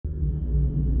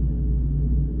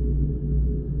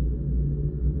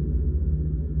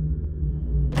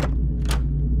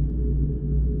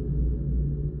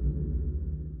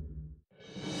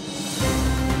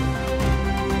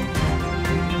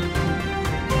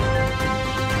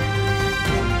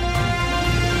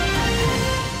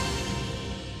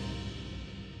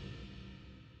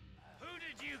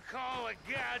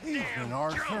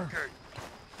Son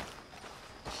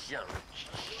of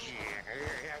shit.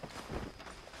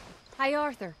 Hey,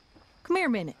 Arthur. Come here a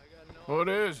minute. What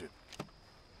is it?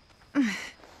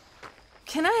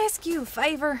 Can I ask you a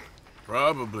favor?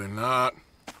 Probably not.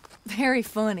 Very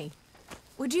funny.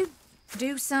 Would you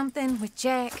do something with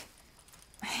Jack?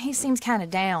 He seems kind of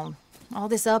down. All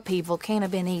this upheaval can't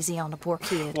have been easy on the poor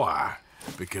kid. Why?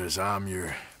 Because I'm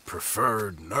your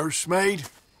preferred nursemaid?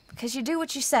 Because you do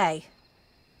what you say.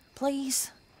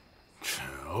 Please?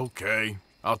 Okay.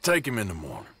 I'll take him in the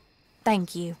morning.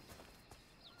 Thank you.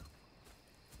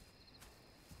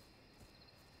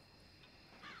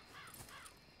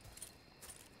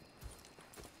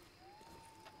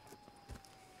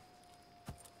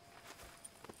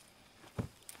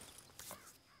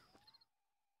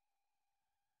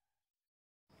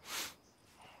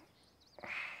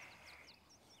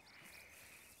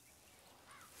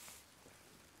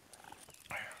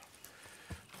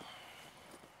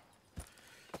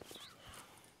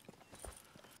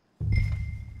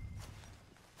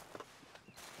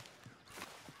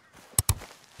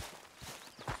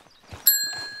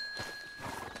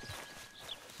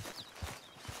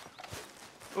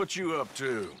 What you up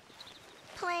to?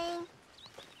 Playing,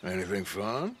 Anything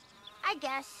fun? I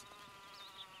guess.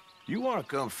 You want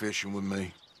to come fishing with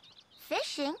me?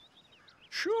 Fishing?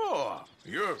 Sure.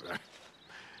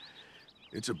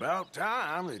 It's about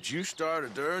time that you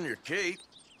started to earn your keep.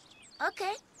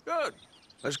 Okay, Good.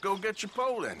 Let's go get your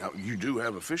pole then. Now, you do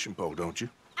have a fishing pole, don't you?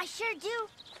 I sure do.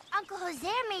 Uncle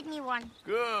Jose made me one.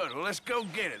 Good. Well, let's go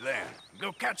get it then.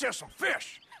 Go catch us some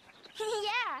fish.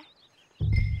 Yeah.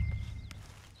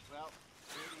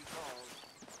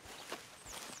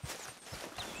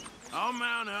 I'll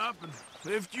mount up and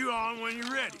lift you on when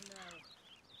you're ready.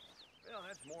 Well,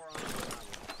 that's more on than I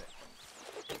would expect.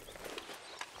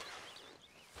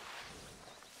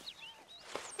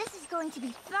 This is going to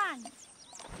be fun.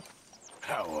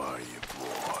 How are you,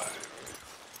 boy?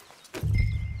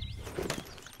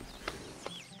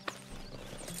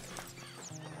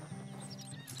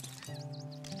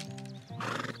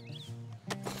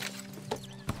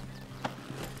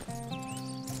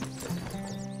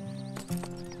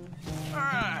 All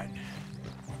right.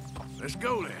 Let's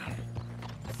go then.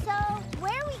 So,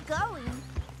 where are we going?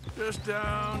 Just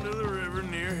down to the river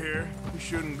near here. We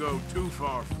shouldn't go too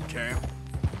far from camp.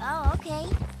 Oh, okay.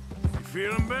 You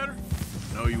feeling better?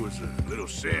 Know you was a little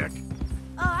sick.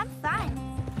 Oh, I'm fine.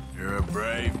 You're a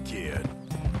brave kid.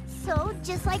 So,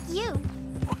 just like you.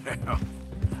 Well,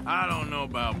 I don't know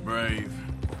about brave.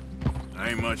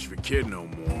 I ain't much of a kid no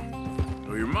more.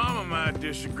 Though your mama might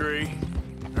disagree.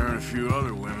 Her and a few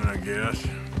other women, I guess.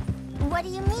 What do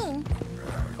you mean?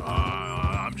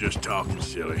 I'm just talking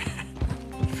silly.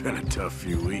 It's been a tough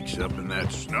few weeks up in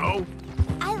that snow.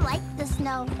 I like the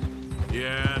snow.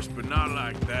 Yes, but not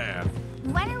like that.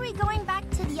 When are we going back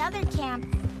to the other camp?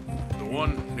 The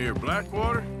one near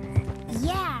Blackwater?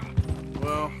 Yeah.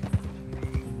 Well,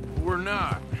 we're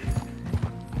not.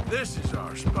 This is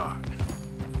our spot.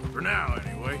 For now,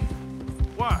 anyway.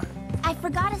 Why? I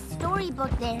forgot a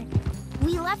storybook there.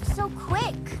 We left so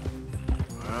quick.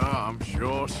 Well, I'm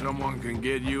sure someone can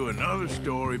get you another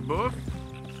storybook.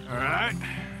 All right.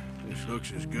 This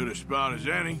looks as good a spot as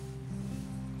any.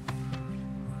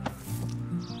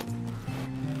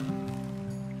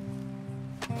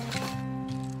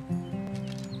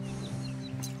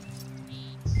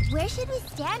 Where should we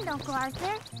stand, Uncle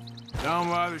Arthur? Down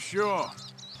by the shore.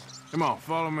 Come on,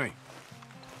 follow me.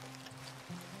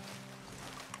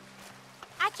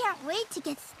 I can't wait to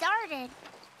get started.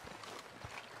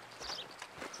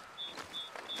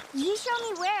 You show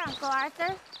me where, Uncle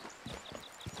Arthur.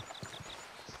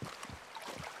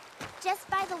 Just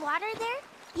by the water there,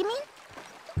 you mean?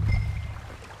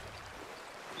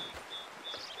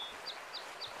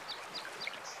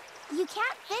 You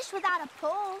can't fish without a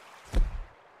pole.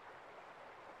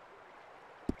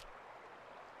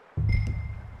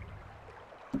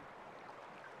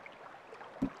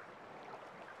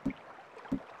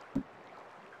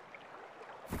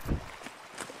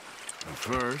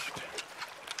 First,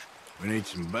 we need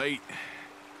some bait.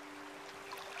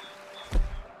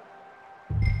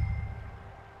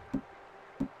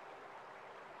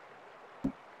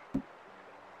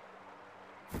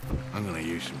 I'm gonna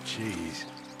use some cheese.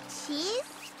 Cheese?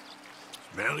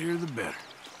 Smellier the better.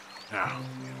 Now,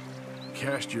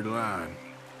 cast your line.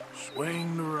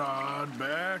 Swing the rod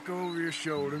back over your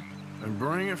shoulder and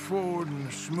bring it forward in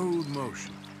a smooth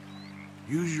motion.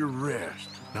 Use your wrist,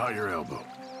 not your elbow.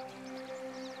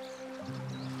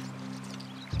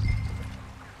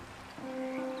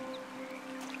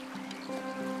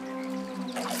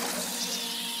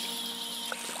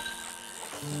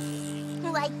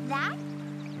 Like Like that?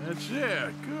 That's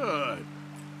it. Good.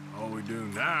 All we do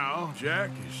now,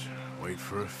 Jack, is wait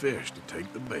for a fish to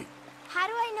take the bait. How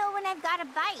do I know when I've got a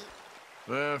bite?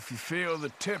 Well, if you feel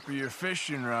the tip of your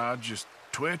fishing rod just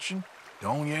twitching,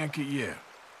 don't yank it yet.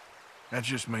 That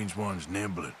just means one's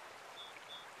nibbling.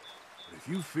 But if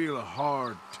you feel a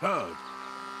hard tug,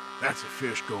 that's a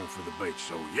fish going for the bait,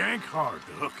 so yank hard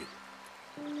to hook it.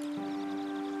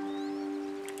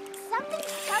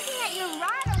 Something's tugging at your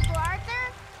rod, Uncle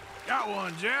Arthur. Got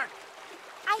one, Jack.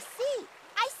 I see.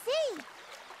 I see.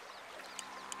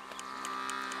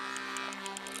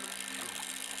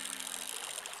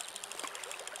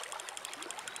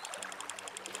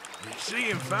 You see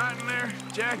him fighting there,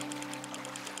 Jack?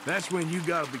 That's when you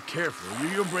gotta be careful.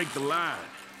 You'll break the line.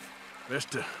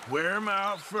 Best to wear him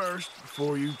out first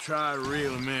before you try to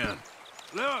reel him in.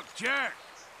 Look, Jack,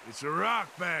 it's a rock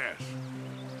bass.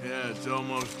 Yeah, it's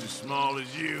almost as small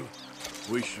as you.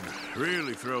 We should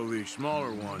really throw these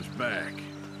smaller ones back.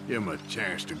 Give them a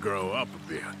chance to grow up a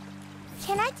bit.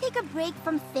 Can I take a break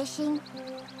from fishing?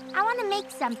 I want to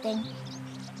make something.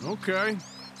 Okay.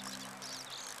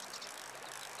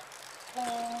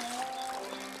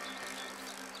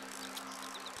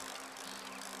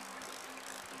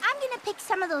 I'm gonna pick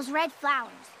some of those red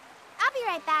flowers. I'll be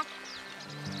right back.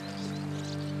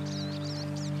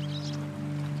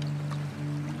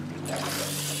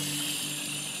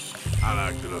 I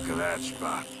like the look of that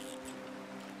spot.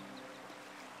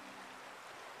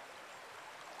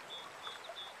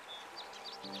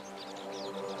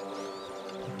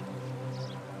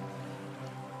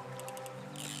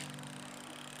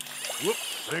 Whoop,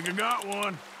 think I got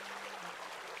one.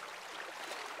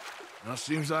 Now,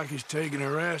 seems like he's taking a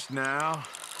rest now.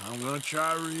 I'm gonna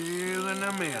try reeling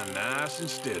them in nice and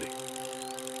steady.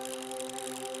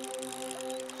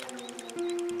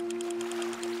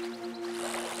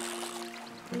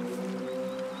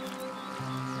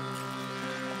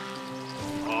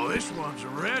 Oh, this one's a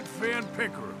red-fin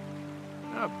pickerel.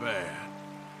 Not bad.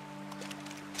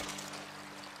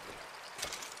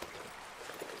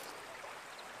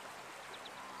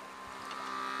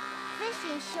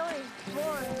 Fishing sure is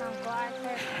boring, Uncle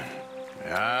Arthur.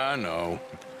 Yeah, I know.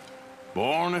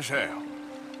 Boring as hell.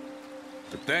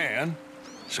 But then,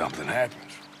 something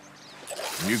happens.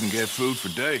 And you can get food for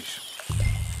days.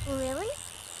 Really?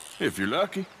 If you're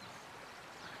lucky.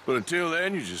 But until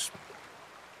then, you just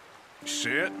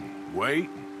sit and wait.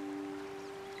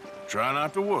 Try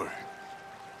not to worry.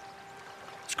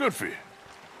 It's good for you,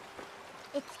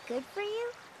 It's good for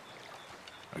you?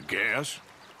 I guess.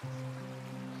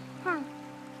 Huh.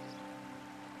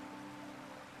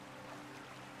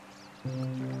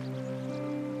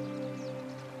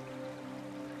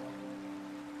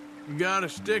 You gotta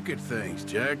stick at things,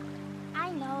 Jack.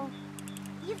 I know.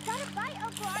 You've got a bite,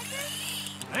 Uncle Arthur?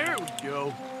 There we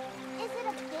go. Is it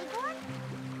a big one?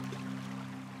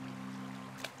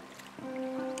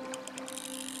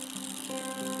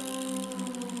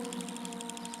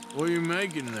 What are you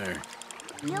making there?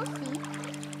 You'll see.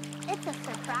 It's a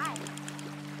surprise.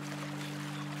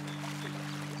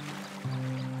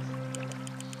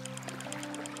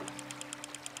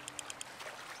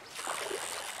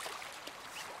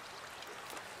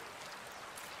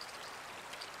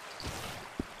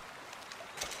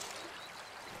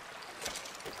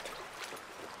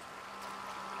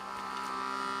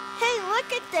 Hey,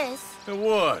 look at this. And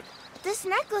what? This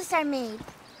necklace I made.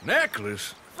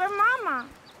 Necklace? For Mama.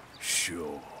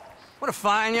 Sure. What a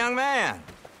fine young man.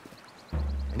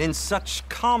 And in such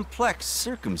complex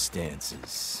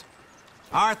circumstances.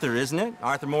 Arthur, isn't it?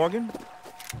 Arthur Morgan?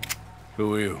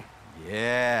 Who are you?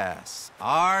 Yes,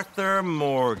 Arthur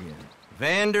Morgan.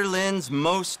 Vanderlyn's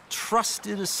most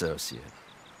trusted associate.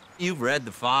 You've read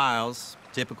the files.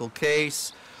 Typical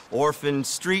case. Orphaned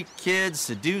street kid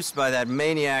seduced by that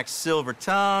maniac's silver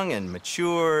tongue and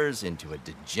matures into a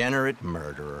degenerate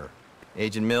murderer.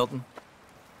 Agent Milton?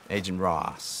 Agent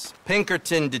Ross.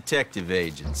 Pinkerton Detective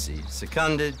Agency,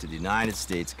 seconded to the United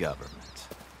States government.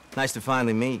 Nice to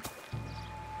finally meet.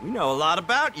 We know a lot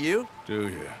about you. Do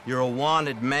you? You're a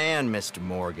wanted man, Mr.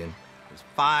 Morgan. There's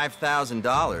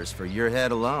 $5,000 for your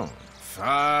head alone.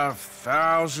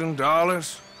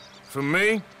 $5,000? For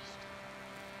me?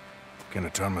 Can I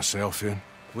turn myself in?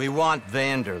 We want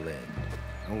Vanderlyn.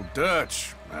 Old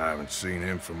Dutch. I haven't seen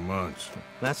him for months.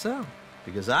 That's so.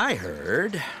 Because I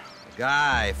heard a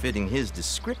guy fitting his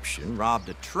description robbed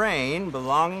a train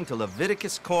belonging to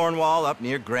Leviticus Cornwall up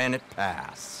near Granite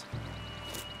Pass.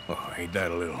 Oh, ain't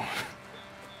that a little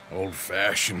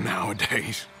old-fashioned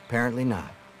nowadays? Apparently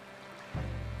not.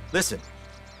 Listen.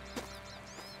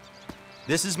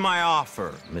 This is my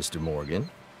offer, Mr. Morgan.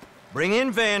 Bring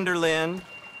in Vanderlyn,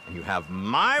 And you have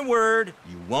my word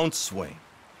you won't swing.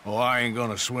 Oh, I ain't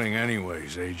gonna swing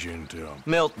anyways, Agent,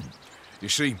 Milton. You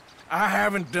see, I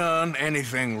haven't done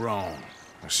anything wrong,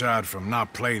 aside from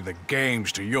not playing the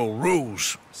games to your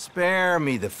rules. Spare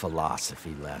me the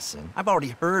philosophy lesson. I've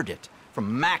already heard it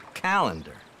from Mac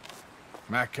Callender.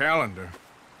 Mac Callender?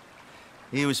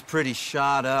 He was pretty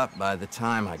shot up by the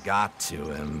time I got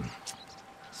to him.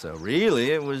 So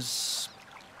really, it was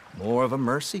more of a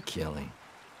mercy killing.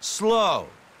 Slow,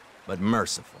 but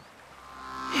merciful.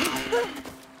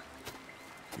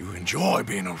 You enjoy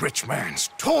being a rich man's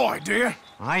toy, do you?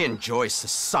 I enjoy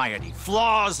society,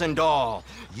 flaws and all.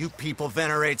 You people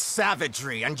venerate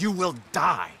savagery, and you will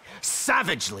die.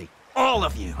 Savagely, all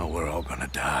of you. Oh, we're all gonna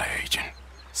die, Agent.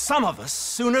 Some of us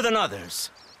sooner than others.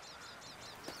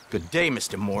 Good day,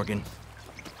 Mr. Morgan.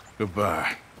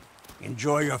 Goodbye.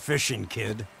 Enjoy your fishing,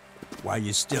 kid, while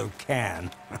you still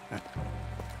can.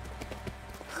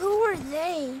 Who are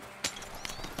they?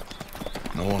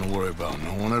 No one to worry about,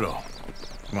 no one at all.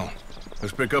 Come on,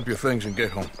 let's pick up your things and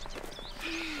get home.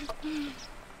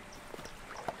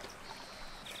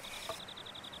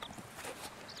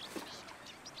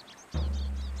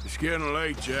 It's getting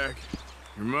late, Jack.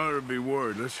 Your mother'll be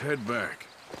worried. Let's head back.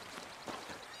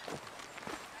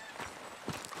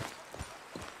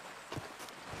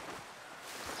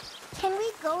 Can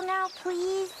we go now,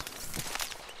 please?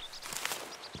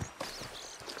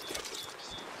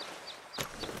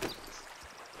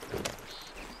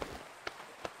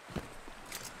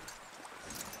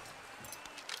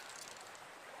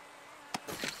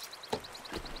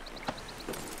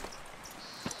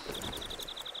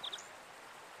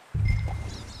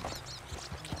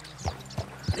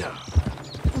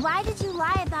 Why did you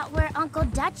lie about where Uncle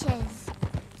Dutch is?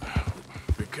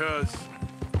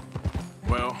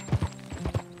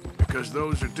 Because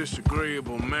those are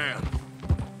disagreeable men,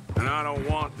 and I don't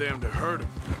want them to hurt him.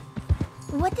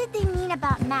 What did they mean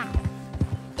about Mac?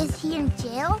 Is he in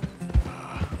jail?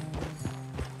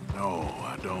 No,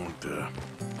 I don't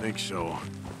think so.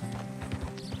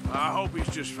 I hope he's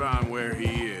just fine where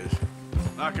he is.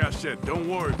 Like I said, don't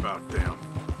worry about them.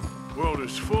 The world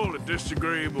is full of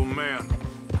disagreeable men.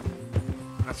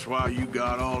 That's why you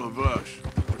got all of us,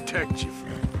 to protect you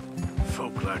from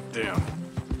folk like them.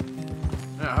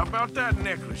 Now, how about that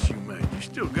necklace you made? You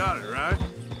still got it, right?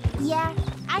 Yeah,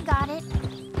 I got it.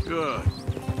 Good.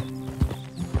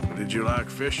 Did you like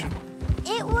fishing?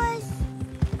 It was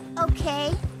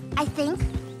okay, I think.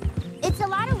 It's a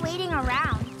lot of waiting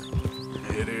around.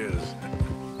 It is.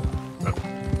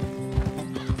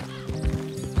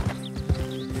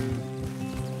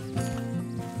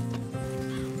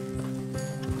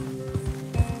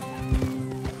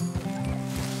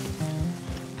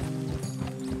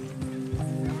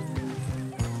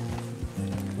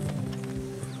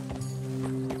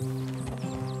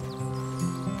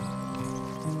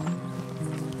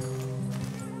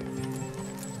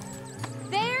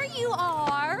 There you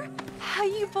are. How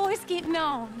you boys getting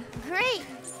on? Great!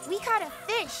 We caught a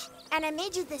fish, and I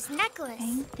made you this necklace.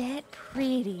 Ain't that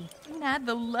pretty? Ain't I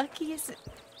the luckiest?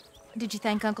 Did you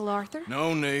thank Uncle Arthur?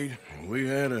 No need. We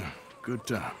had a good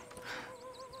time.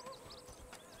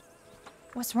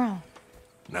 What's wrong?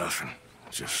 Nothing.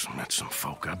 Just met some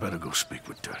folk. I better go speak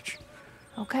with Dutch.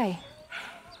 Okay.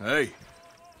 Hey,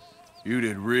 you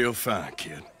did real fine,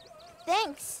 kid.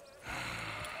 Thanks.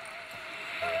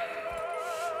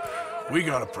 We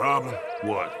got a problem.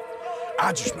 What?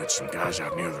 I just met some guys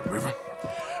out near the river.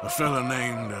 A fella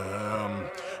named,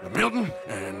 Milton,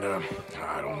 and,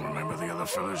 I don't remember the other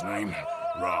fella's name.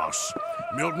 Ross.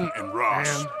 Milton and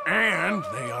Ross. And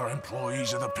they are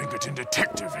employees of the Pinkerton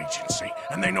Detective Agency.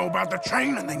 And they know about the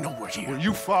train, and they know we're here. Were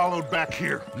you followed back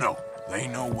here? No, they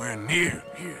know we're near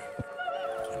here.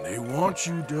 And they want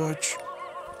you, Dutch.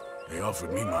 They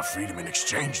offered me my freedom in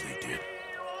exchange, they did.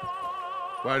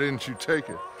 Why didn't you take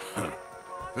it?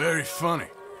 Very funny.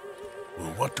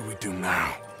 Well, what do we do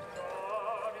now?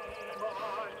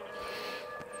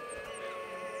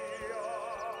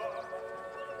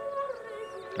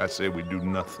 I say we do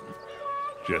nothing.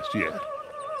 Just yet.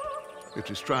 They're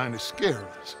just trying to scare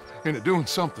us into doing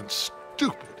something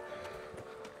stupid.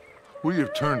 We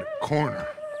have turned a corner.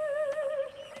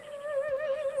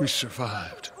 We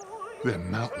survived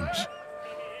them mountains.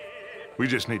 We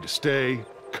just need to stay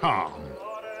calm.